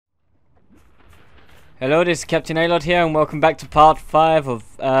Hello, this is Captain A-Lord here, and welcome back to part 5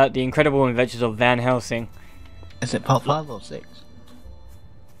 of The Incredible Adventures of Van Helsing. Is it part 5 or 6?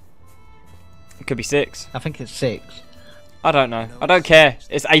 It could be 6. I think it's 6. I don't know. I don't care.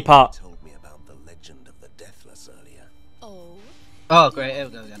 It's a part. Told me about the legend of the Deathless earlier. Oh great, here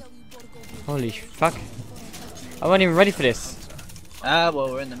we go again. Holy fuck. I wasn't even ready for this. Ah,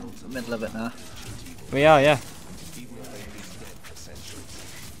 well we're in the middle of it now. We are, yeah. Even though they've been dead for centuries.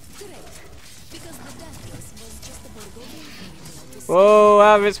 Whoa,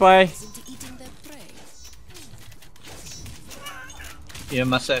 out of its way. You're in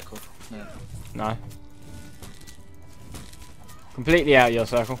my circle. No. No. Completely out of your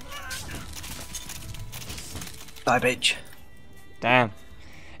circle. Die, bitch. Damn.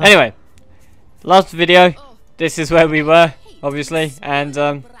 Anyway, last video, this is where we were, obviously,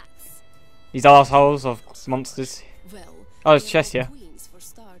 and these assholes of monsters. Oh, there's a chest here.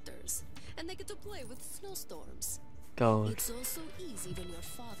 Gold. It's also easy when your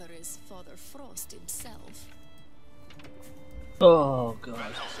father is Father Frost himself. Oh god.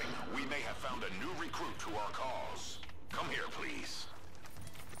 Van Helsing, we may have found a new recruit to our cause. Come here, please.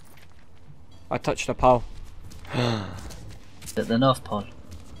 I touched a pole. At the North Pole.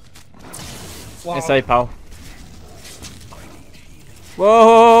 Wow. It's a pole.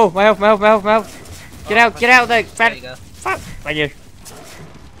 Whoa! My health, my health, my health, my health! Get out of there! There you go. Fuck! Thank you.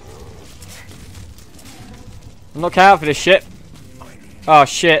 I'm not cut out for this shit. Oh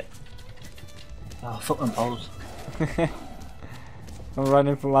shit. Oh, fuck them poles. I'm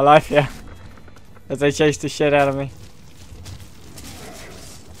running for my life here. As they chase the shit out of me.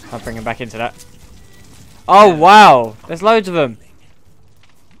 I'll bring him back into that. Oh wow! There's loads of them.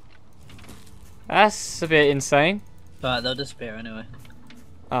 That's a bit insane. Right, they'll disappear anyway.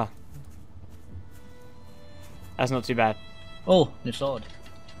 Ah. That's not too bad. Oh, new sword.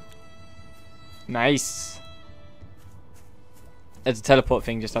 Nice. There's a teleport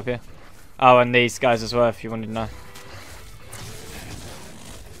thing just up here. Oh, and these guys as well, if you wanted to know.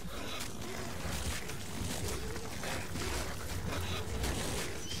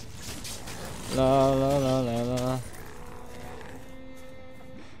 La la la la la.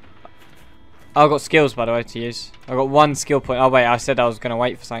 I've got skills, by the way, to use. I've got one skill point. Oh wait, I said I was going to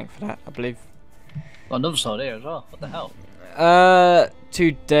wait for something for that, I believe. Got another sword here as well. What the hell?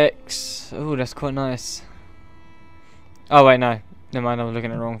 2 decks. Oh, that's quite nice. Oh wait, no. Never mind, I was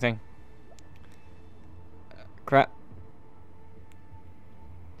looking at the wrong thing. Crap.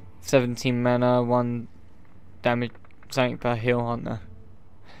 17 mana, 1 damage, something per heal, aren't there?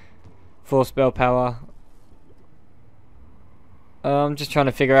 4 spell power. I'm just trying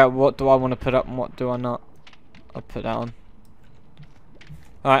to figure out what do I want to put up and what do I not. I'll put that on.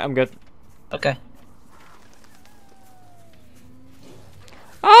 Alright, I'm good. Okay.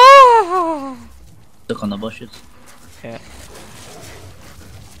 Ah! Stuck on the bushes. Yeah.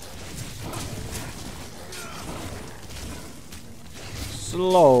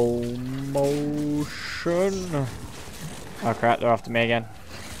 Slow motion. Oh crap, they're after me again.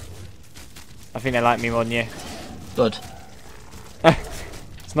 I think they like me more than you. Good.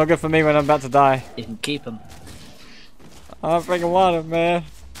 It's not good for me when I'm about to die. You can keep them. I freaking want it, man.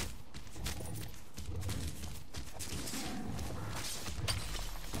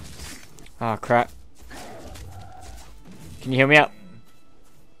 Oh crap. Can you heal me up?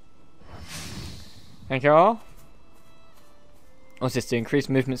 Thank you all. What's this do? Increase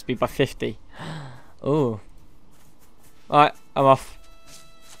movement speed by 50. Ooh. Alright, I'm off.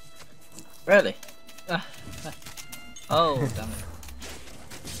 Really? Oh, damn it.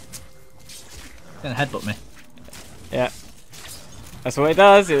 It's gonna headbutt me. Yeah. That's what it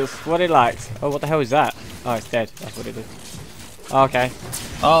does, it's what it likes. Oh, what the hell is that? Oh, it's dead. That's what it is. Oh, okay.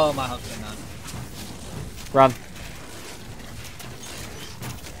 Oh, my health's going down. Run.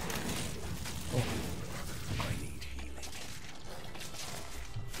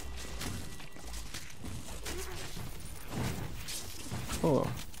 Oh.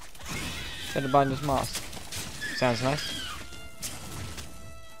 Set a binder's mask. Sounds nice.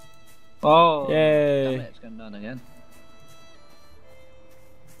 Oh, yay. damn it, it's going down again.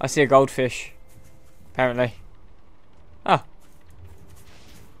 I see a goldfish. Apparently. Oh.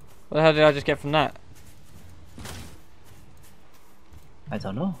 What the hell did I just get from that? I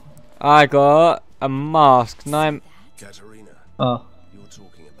don't know. I got a mask. 9. Katarina, Oh. you're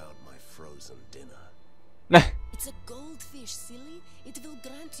talking about my frozen dinner. It's a goldfish, silly. It will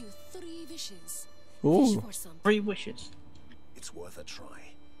grant you 3 wishes. Ooh. Wish for something. 3 wishes. It's worth a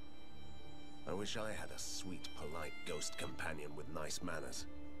try. I wish I had a sweet, polite ghost companion with nice manners.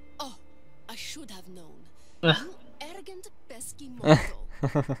 Oh, I should have known. Ugh. You arrogant, pesky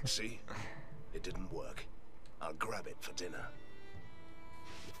mortal. See? It didn't work. I'll grab it for dinner.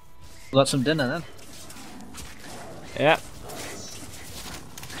 We got some dinner then. Yeah.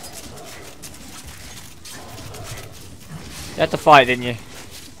 You had to fight, didn't you?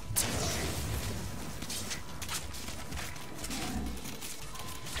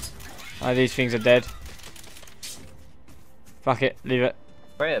 Oh, these things are dead. Fuck it, leave it.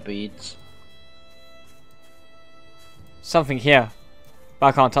 Prayer beads. Something here, but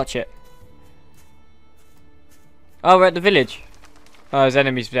I can't touch it. Oh, we're at the village. Oh, there's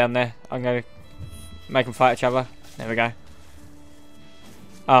enemies down there. I'm gonna make them fight each other. There we go.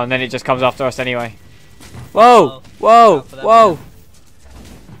 Oh, and then it just comes after us anyway. Whoa! Whoa! Whoa!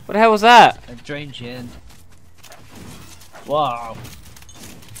 What the hell was that? A drain gin. Wow.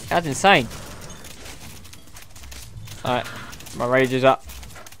 That's insane. Alright, my rage is up.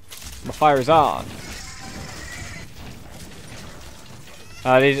 My fire is on.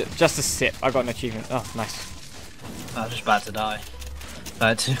 These are just a sip. I got an achievement. Oh, nice. I was just about to die. I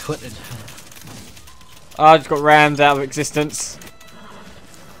had to put it. Oh, I just got rammed out of existence.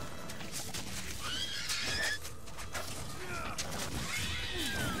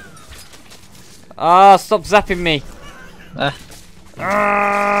 Ah, stop zapping me.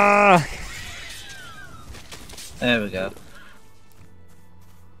 Ah. There we go.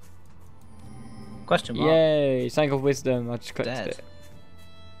 Question mark. Yay, sign of wisdom. I just collected it.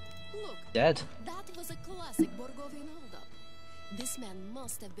 Look, Dead. that was a classic Borgovian holdup. This man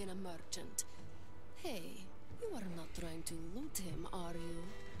must have been a merchant. Hey, you are not trying to loot him, are you?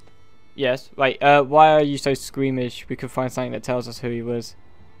 Yes. Wait, why are you so squeamish? We could find something that tells us who he was.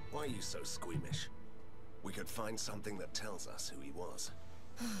 Why are you so squeamish? We could find something that tells us who he was.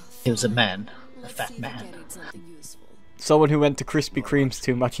 He was a man. A Let's fat see if we man. get it something useful. Someone who went to Krispy Kremes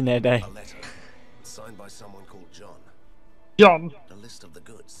too much in their day. A letter signed by someone called John. John. A list of the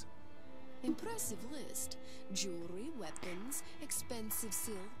goods. Impressive list. Jewelry, weapons, expensive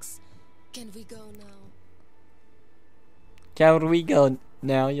silks. Can we go now? Can we go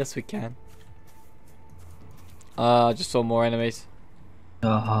now? Yes, we can. I just saw more enemies.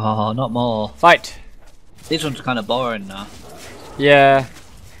 Oh, not more. Fight! These ones are kind of boring now. Yeah.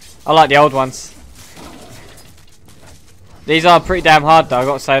 I like the old ones. These are pretty damn hard though, I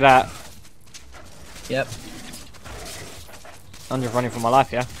gotta say that. Yep. I'm just running for my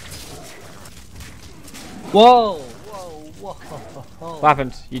life, yeah? Whoa! Whoa! Whoa! What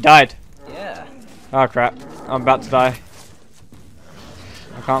happened? You died? Yeah. Oh crap. I'm about to die.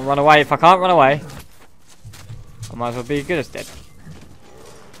 I can't run away. If I can't run away, I might as well be good as dead.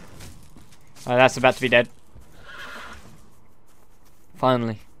 Oh, that's about to be dead.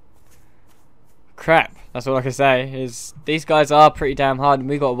 Finally. Crap. That's all I can say. Is these guys are pretty damn hard, and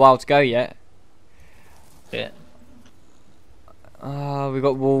we've got a while to go yet. Yeah. We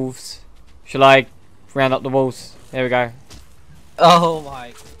got wolves. Shall I round up the wolves? There we go. Oh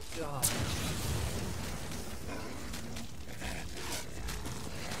my god.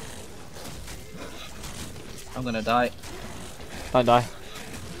 I'm gonna die. Don't die.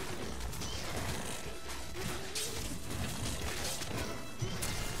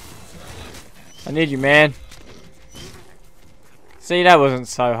 I need you, man. See, that wasn't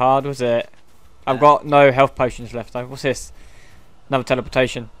so hard, was it? I've got no health potions left though. What's this? Another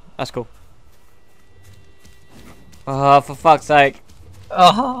teleportation. That's cool. Oh, for fuck's sake.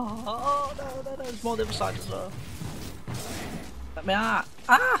 Oh, no, there's more on the other side as well. Let me out.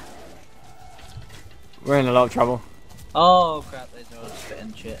 Ah! We're in a lot of trouble. Oh crap, they're all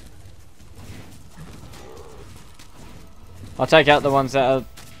spitting shit. I'll take out the ones that are...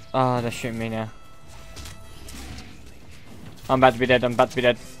 Oh, they're shooting me now. I'm about to be dead, I'm about to be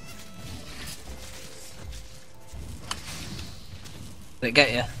dead. Did it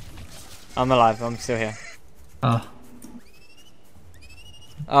get you? I'm alive, I'm still here. Oh.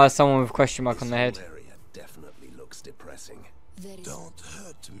 Someone with a question mark on their head. This whole area definitely looks depressing. There is Don't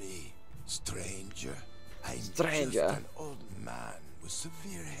hurt me, stranger. I'm Stranger. just an old man with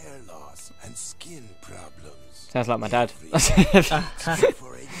severe hair loss and skin problems. Sounds like my dad. Every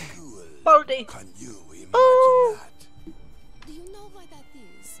for a ghoul. Baldy. Can you imagine Oh. that? Do you know why that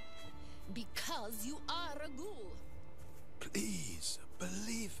is? Because you are a ghoul. Please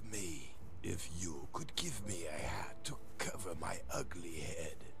believe me. If you could give me a hat to cover my ugly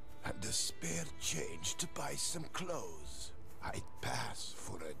head and a spare change to buy some clothes, I'd pass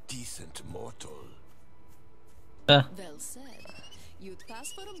for a decent mortal. Well said. You'd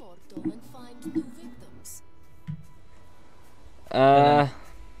pass for a mortal and find new victims.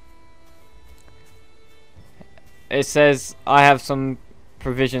 It says, I have some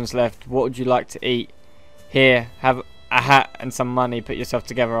provisions left. What would you like to eat? Here, have a hat and some money. Put yourself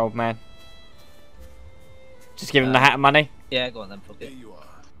together, old man. Just give him the hat and money. Yeah, go on then, fuck Here it. you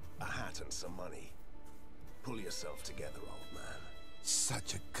are. A hat and some money. Pull yourself together, old man.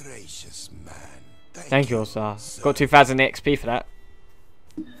 Such a gracious man. Thank you, sir. Got 2,000 XP for that.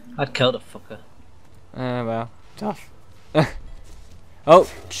 I'd kill the fucker. Well, tough. Oh,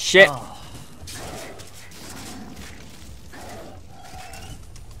 shit. Oh.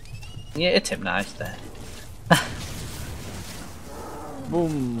 Yeah, hit him nice there.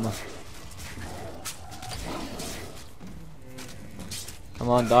 Boom. Come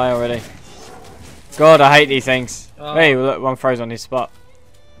on, die already. God, I hate these things. Oh. Hey, look, one throws on his spot.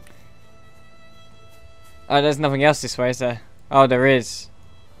 Oh, there's nothing else this way, is there? Oh, there is.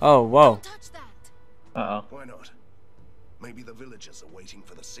 Oh, whoa. Don't touch that. Uh-oh. Why not? Maybe the villagers are waiting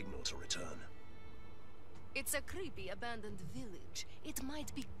for the signal to return. It's a creepy abandoned village. It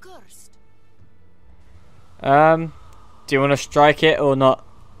might be cursed. Do you want to strike it or not?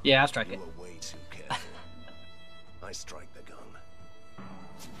 Yeah, I'll strike You it. were way too careful. I strike the gun.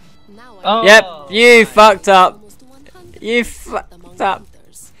 Now Oh. Yep, you fucked up. almost 100 You among fucked up.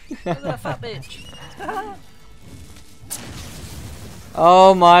 hunters. Look at that fat bitch.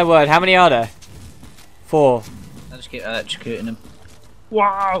 Oh my word, how many are there? 4. I'll just keep electrocuting him.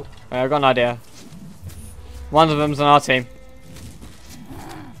 Wow! I've got an idea. One of them's on our team.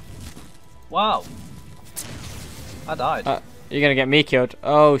 Wow! I died. You're gonna get me killed.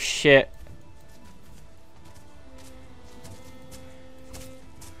 Oh shit.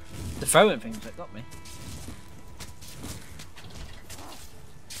 The throwing things that got me.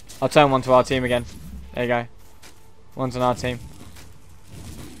 I'll turn one to our team again. There you go. One's on our team.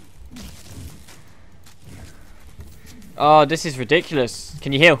 Oh, this is ridiculous.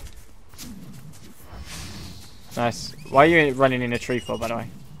 Can you heal? Nice. Why are you running in a tree for, by the way?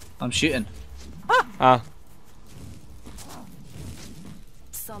 I'm shooting. Ah.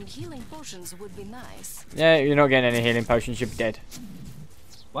 Some healing potions would be nice. Yeah, you're not getting any healing potions. You'll be dead.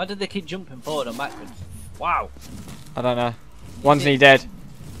 Why did they keep jumping forward and backwards? Wow! I don't know. One's nearly dead.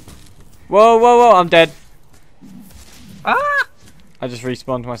 Whoa, whoa, whoa! I'm dead. Ah! I just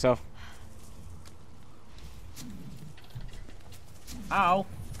respawned myself. Ow!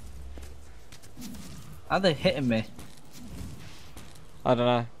 How are they hitting me? I don't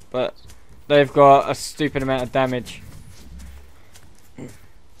know, but they've got a stupid amount of damage.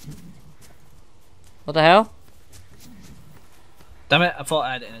 What the hell? Damn it, I thought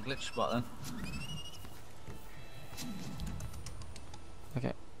I had it in a glitch spot then.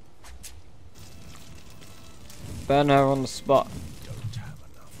 Okay. Burn her on the spot.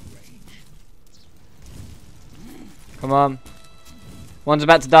 Come on. One's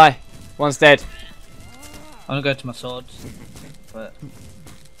about to die. One's dead. I'm gonna go to my swords. But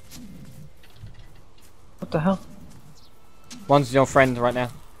what the hell? One's your friend right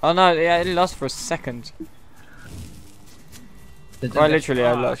now. Oh no, yeah, it lost for a second. Quite literally,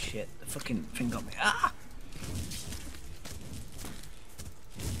 I lost. Shit, the fucking thing got me. Ah!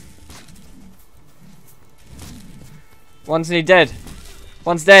 One's nearly dead.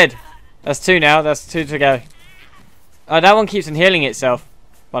 One's dead. That's 2 now. That's 2 to go. Oh, that one keeps on healing itself,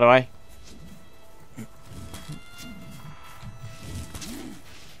 by the way.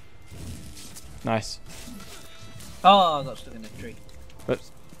 Nice. Oh, I got stuck in the tree. But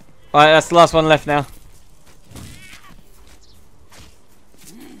alright, that's the last one left now.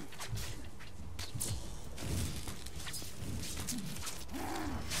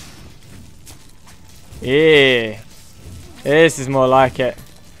 Yeah. This is more like it.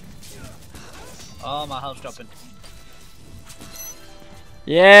 Oh, my health's dropping.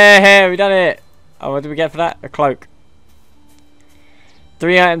 Yeah, we done it. Oh, what did we get for that? A cloak.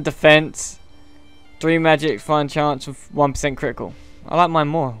 3 item defense. 3 magic, fine chance of 1% critical. I like mine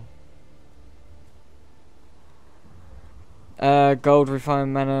more. Gold,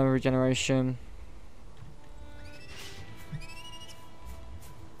 refined mana, regeneration.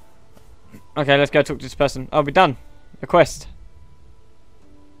 Okay, let's go talk to this person. Oh, we're done. A quest.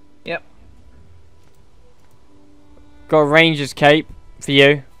 Yep. Got a ranger's cape for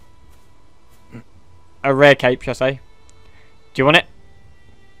you. A rare cape, shall I say. Do you want it?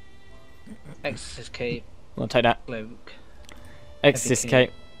 Exorcist cape, I'll take that. cloak. Exorcist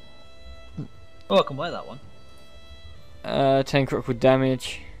Epic cape. Oh, I can wear that one. 10 critical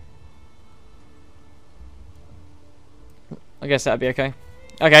damage. I guess that'd be okay.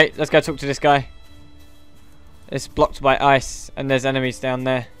 Okay, let's go talk to this guy. It's blocked by ice, and there's enemies down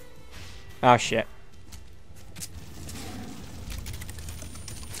there. Oh shit.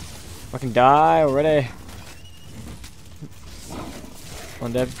 I can die already.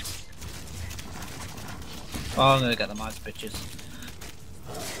 One dead. Oh, I'm gonna get the mice bitches.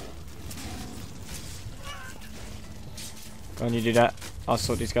 Go on, you do that. I'll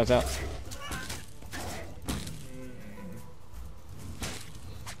sort these guys out.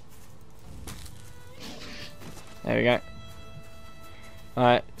 There we go.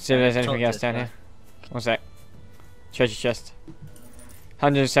 Alright, see if there's anything else down here. One sec. Treasure chest.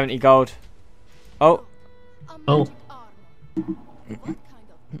 170 gold. Oh! Oh. What kind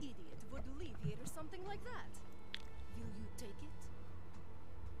of idiot would leave here something like that? Will you take it?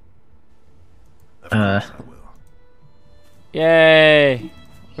 Of course I will. Yay!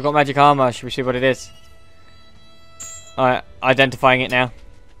 We've got magic armor. Should we see what it is? Alright, identifying it now.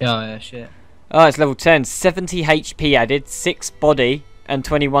 Yeah, shit. Oh, it's level 10. 70 HP added, 6 body, and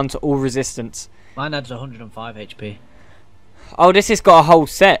 21 to all resistance. Mine adds 105 HP. Oh, this has got a whole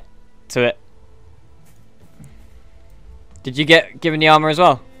set to it. Did you get given the armor as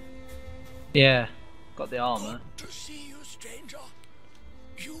well? Yeah, got the armor. Good to see you, stranger.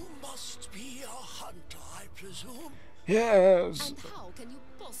 You must be a hunter, I presume. Yes. And how can you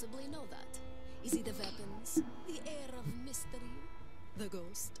possibly know that? Is it the weapons, the air of mystery, the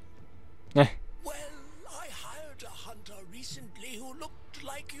ghost? Well, I hired a hunter recently who looked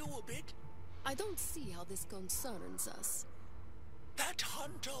like you a bit. I don't see how this concerns us. That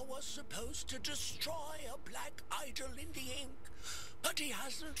hunter was supposed to destroy a black idol in the ink, but he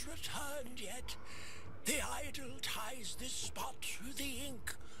hasn't returned yet. The idol ties this spot through the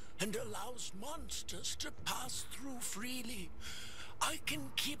ink and allows monsters to pass through freely. I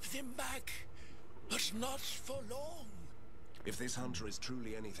can keep them back, but not for long. If this hunter is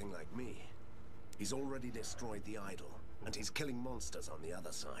truly anything like me, he's already destroyed the idol, and he's killing monsters on the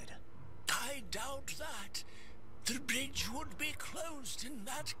other side. I doubt that. The bridge would be closed in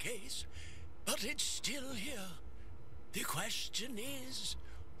that case, but it's still here. The question is,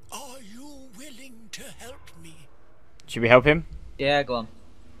 are you willing to help me? Should we help him? Yeah, go on.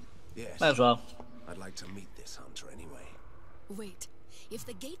 Yes. Might as well. I'd like to meet this hunter anyway. Wait, if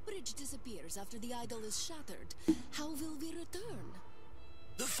the gate bridge disappears after the idol is shattered, how will we return?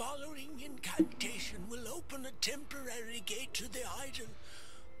 The following incantation will open a temporary gate to the idol.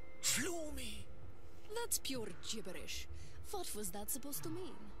 Flew me. That's pure gibberish. What was that supposed to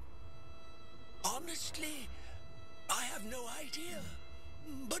mean? Honestly, I have no idea.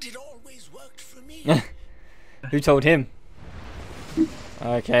 But it always worked for me. Who told him?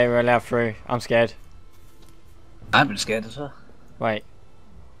 Okay, we're allowed through. I'm scared. I've been scared as well. Wait.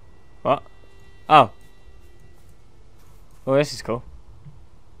 What? Oh. Oh, this is cool.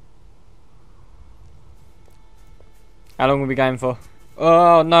 How long are we going for?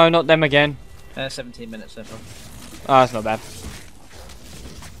 Oh, no, not them again. 17 minutes so far. Oh, that's not bad.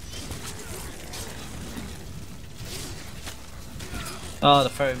 Oh, the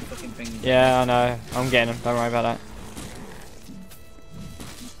throwing fucking thing. Yeah, I know. I'm getting them. Don't worry about that.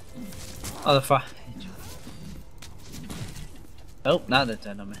 Oh, the fire. Oh, now they're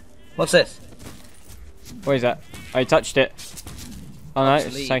turned on me. What's this? What is that? Oh, you touched it. Oh no, it's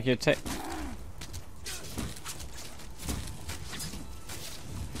Obsolete. taking your tick.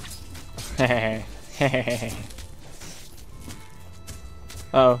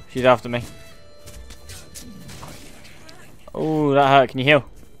 Oh, she's after me. Oh, that hurt. Can you heal?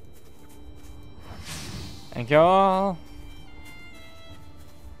 Thank you all.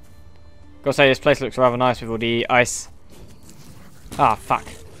 Gotta say, this place looks rather nice with all the ice. Ah, fuck.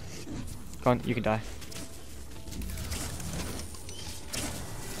 Go on, you can die.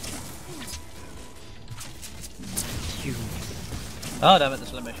 Oh, damn it, the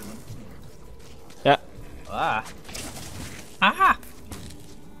slow motion one. Yeah. Ah. Ah!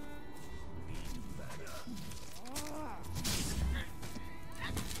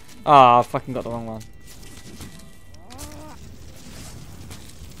 Ah, I fucking got the wrong one.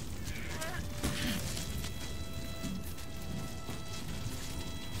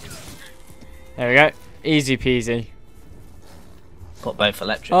 There we go. Easy peasy. Got both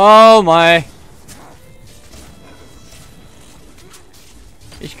electric. Oh my.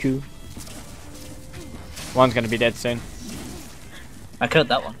 It's cool. One's gonna be dead soon. I killed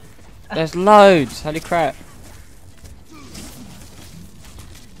that one. There's loads. Holy crap.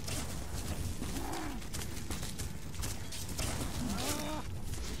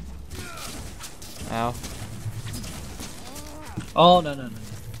 Ow. Oh, no, no, no.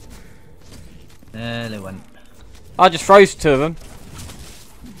 There they went. I just froze two of them.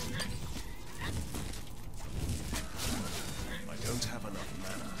 I don't have enough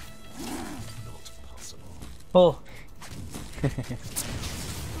mana. Not possible. Oh.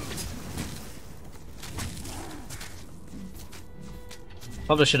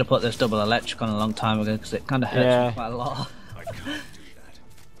 Probably should have put this double electric on a long time ago because it kind of hurts Yeah. me quite a lot. I can't do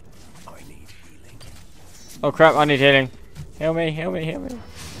that. I need healing. Oh crap, I need healing. Heal me, heal me, heal me. There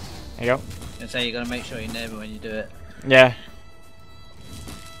you go. And say you gotta make sure you're near me when you do it. Yeah.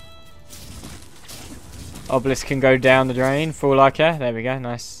 Obelisk can go down the drain for all I care. There we go,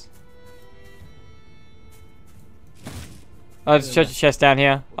 nice. Oh, there's a treasure chest down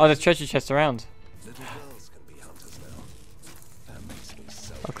here. Oh, there's treasure chest around. Little girls can be hunters now. That makes me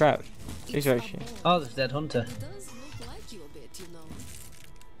so Oh crap. These are actually... Oh, there's a dead hunter. It does look like you a bit, you know.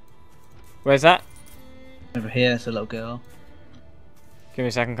 Where's that? Over here, it's a little girl. Give me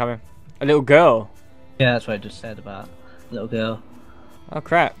a second, coming. A little girl? Yeah, that's what I just said about little girl. Oh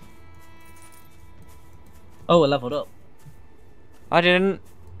crap. Oh, I leveled up. I didn't.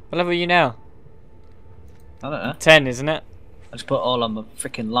 What level are you now? I don't know. 10, isn't it? I just put all on the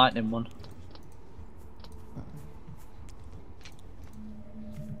freaking lightning one.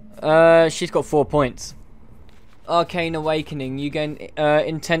 She's got 4 points. Arcane Awakening. You gain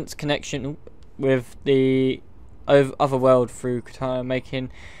intense connection with the other world through Katarina,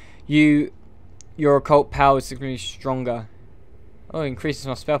 making your occult power significantly stronger. Oh, it increases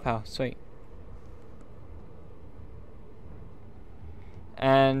my spell power. Sweet.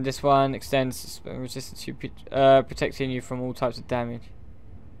 And this one extends resistance to protecting you from all types of damage.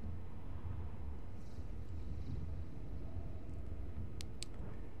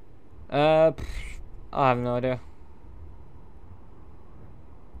 I have no idea.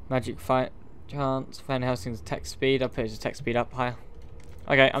 Magic fight chance. Fan Helsing's attack speed. I'll put his attack speed up higher.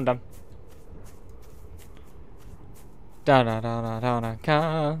 Okay, I'm done. Da da da da da da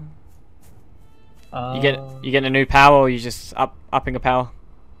da. You get a new power, or you just upping a power?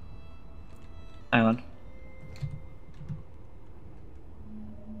 Hang on.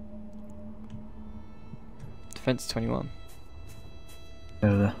 Defense 21.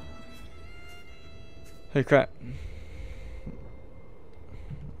 Over there. Oh crap.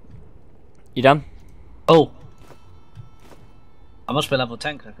 You done? Oh! I must be level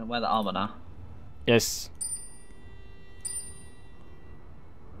 10 because I can wear the armor now. Yes.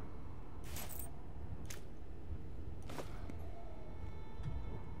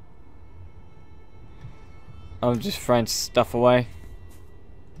 I'm just throwing stuff away.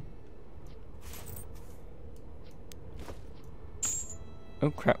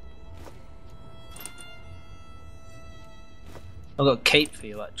 Oh crap. I've got a cape for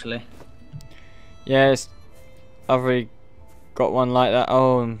you actually. Yes. I've already got one like that.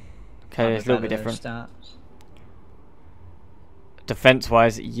 Oh, okay, it's a little bit different. Stats. Defense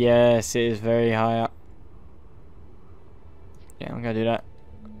wise, yes, it is very high up. Yeah, I'm gonna do that.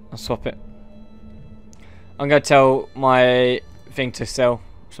 I'll swap it. I'm gonna tell my thing to sell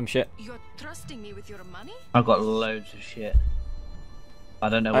some shit. You're trusting me with your money? I've got loads of shit. I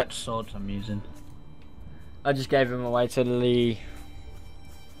don't know what swords I'm using. I just gave him away to the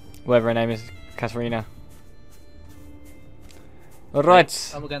whatever her name is, Katarina.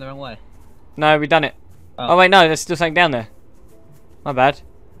 Alright. Oh, we're going the wrong way. No, we done it. Oh. Oh wait, no, there's still something down there. My bad.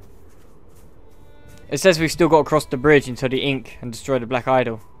 It says we've still got to cross the bridge into the ink and destroy the black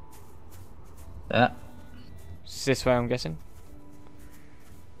idol. Yeah. It's this way, I'm guessing.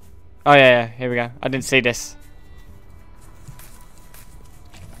 Oh yeah, here we go. I didn't see this.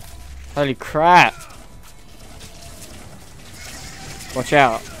 Holy crap! Watch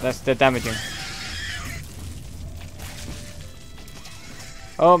out, they're damaging.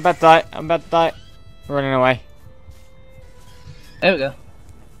 Oh, I'm about to die. I'm about to die. Running away. There we go.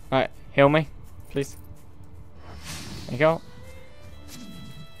 Alright, heal me, please. There you go.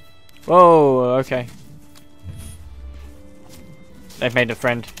 Whoa, okay. They've made a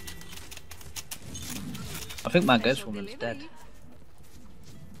friend. I think my ghost woman's dead.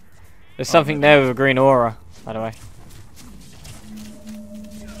 There's something there with a green aura, by the way.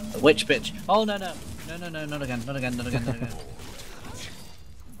 A witch bitch. Oh no no. No no no, not again, not again, not again, not again.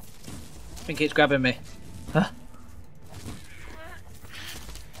 I think it's grabbing me. Huh?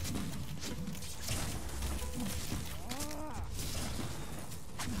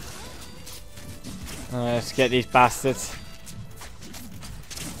 Let's get these bastards.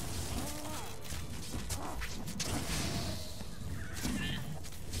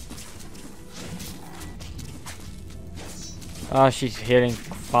 Oh, she's healing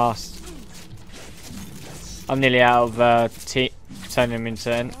fast. I'm nearly out of turning him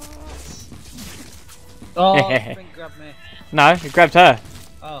into an... Oh, the thing grabbed me. No, it grabbed her.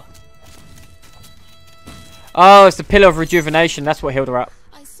 Oh. Oh, it's the pillar of rejuvenation. That's what healed her up.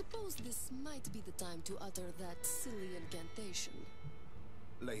 I suppose this might be the time to utter that silly incantation.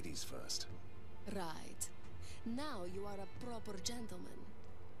 Ladies first. Right. Now you are a proper gentleman.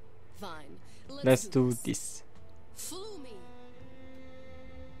 Fine. Let's do this. Flew me.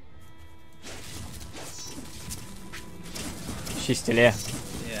 She's still here.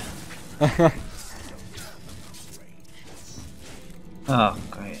 Yeah. Oh,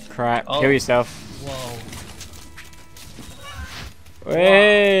 great. Crap. Oh. Kill yourself. Whoa.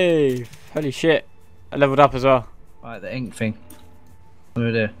 Hey! Holy shit. I leveled up as well. Right, the ink thing. What do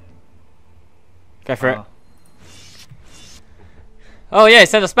we do? Go for it. Oh yeah, it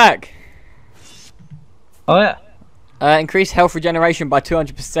sent us back. Oh yeah. Increase health regeneration by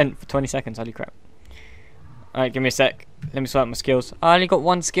 200% for 20 seconds. Holy crap. Alright, give me a sec. Let me sort out my skills. I only got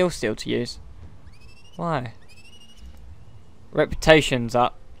one skill still to use. Why? Reputation's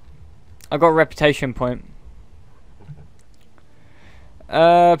up. I got a reputation point.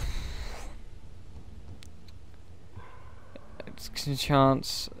 It's a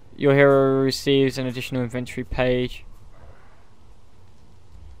chance. Your hero receives an additional inventory page.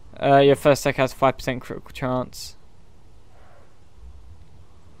 Your first attack has 5% critical chance.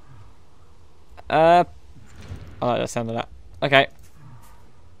 I like the sound of that. Okay.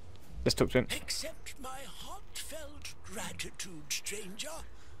 Let's talk to him. Accept my heartfelt gratitude, stranger.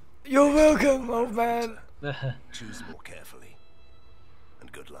 You're welcome, old man. Choose more carefully.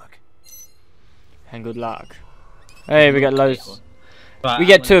 And good luck. And good luck. Hey, we got loads. Right, We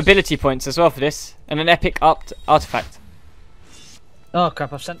get 2 ability points as well for this. And an epic artifact. Oh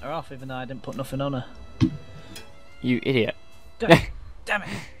crap, I've sent her off even though I didn't put nothing on her. You idiot. Damn it.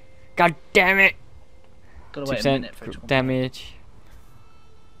 God damn it. Gotta wait a 2% minute for it to come damage.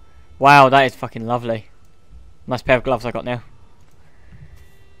 Wow, that is fucking lovely. Nice pair of gloves I got now.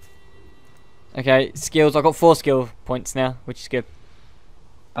 Okay, skills. I got 4 skill points now, which is good.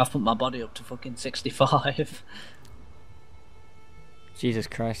 I've put my body up to fucking 65. Jesus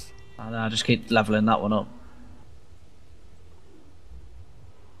Christ. And I just keep leveling that one up.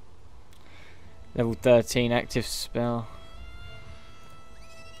 Level 13 active spell.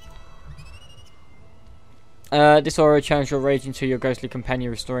 This aura channels your rage into your ghostly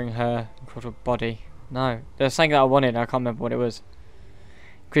companion, restoring her incredible body. No, there's something that I wanted. I can't remember what it was.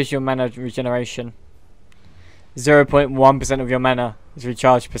 Increase your mana regeneration. 0.1% of your mana is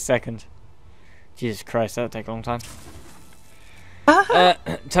recharged per second. Jesus Christ, that'll take a long time.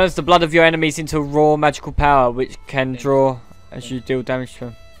 Turns the blood of your enemies into raw magical power, which can draw as you deal damage to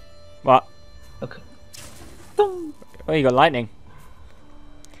them. What? Okay. Oh, you got lightning.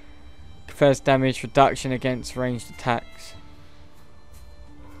 Confers damage reduction against ranged attacks.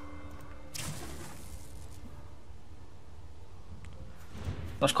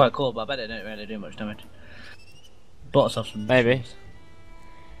 That's quite cool, but I bet it don't really do much damage. Bought us off some Maybe. missions.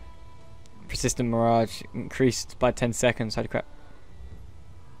 Persistent Mirage increased by 10 seconds. Holy crap.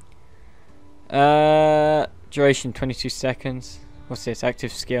 Duration 22 seconds. What's this?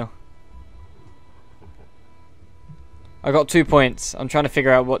 Active skill. I got 2 points. I'm trying to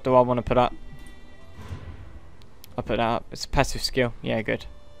figure out what do I want to put up. I'll put that up. It's a passive skill. Yeah, good.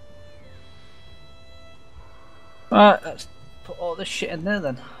 Right, let's put all this shit in there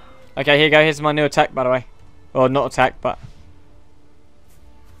then. Okay, here you go. Here's my new attack, by the way. Or not attack, but...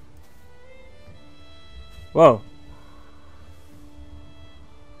 Whoa.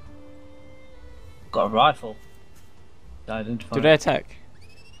 Got a rifle. Identify. Do they attack?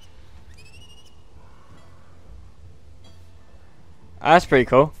 That's pretty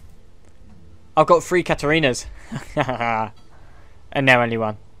cool. I've got 3 Katarinas. And now only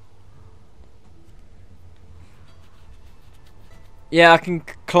 1. Yeah, I can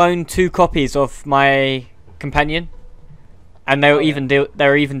clone 2 copies of my companion, and they'll even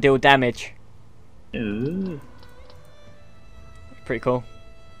deal damage. Ooh. Pretty cool.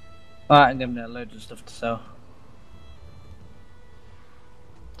 Alright, I'm giving it loads of stuff to sell.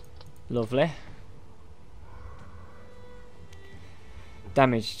 Lovely.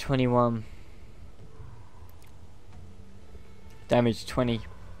 Damage 21. Damage 20.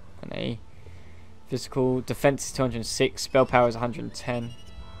 And a physical defense is 206. Spell power is 110.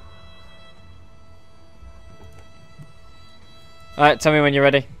 Alright, tell me when you're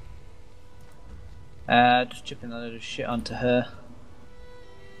ready. Just chipping a load of shit onto her.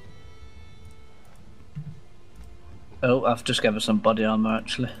 Oh, I've just given her some body armor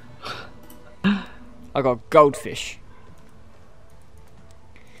actually. I got goldfish.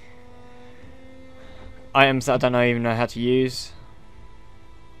 Items that I don't even know how to use.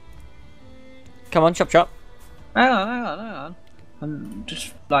 Come on, chop chop. Hang on. I'm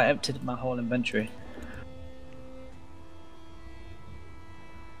just like emptied my whole inventory.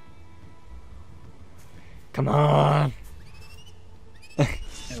 Come on. There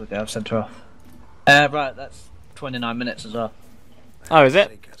we go, I've sent her off. Right, that's 29 minutes as well. Oh, is it?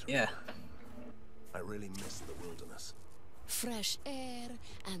 Say, Katarina, Yeah. I really miss the wilderness. Fresh air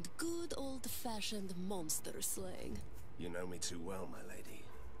and good old-fashioned monster slaying. You know me too well, my lady.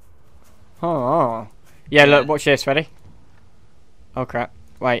 Oh. Yeah, look, watch this, ready? Oh crap.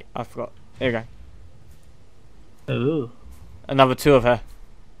 Wait, I forgot. Here we go. Ooh. Another 2 of her.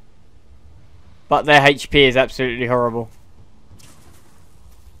 But their HP is absolutely horrible.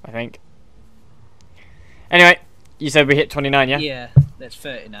 I think. Anyway, you said we hit 29, yeah? Yeah, that's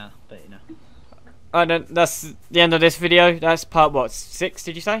 30 now. 30 now. Alright then, that's the end of this video. That's part, what, 6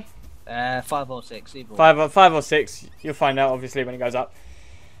 did you say? 5 or 6, either 5 or 6. You'll find out, obviously, when it goes up.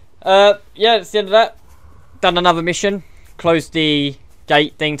 Yeah, that's the end of that. Done another mission. Closed the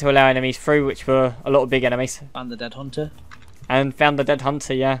gate thing to allow enemies through, which were a lot of big enemies. Found the dead hunter. And found the dead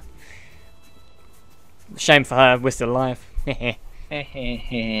hunter, yeah. Shame for her, we're still alive. But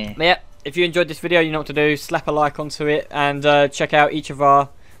yeah, if you enjoyed this video, you know what to do. Slap a like onto it and check out each of our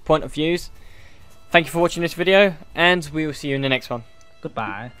point of views. Thank you for watching this video, and we will see you in the next one.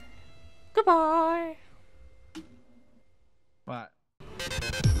 Goodbye. Goodbye. Right.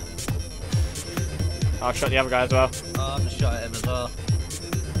 I'll shot the other guy as well. Oh, I've just shot at him as well.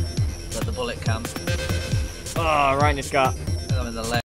 Let the bullet come. Oh, right in his gut. I'm in the leg.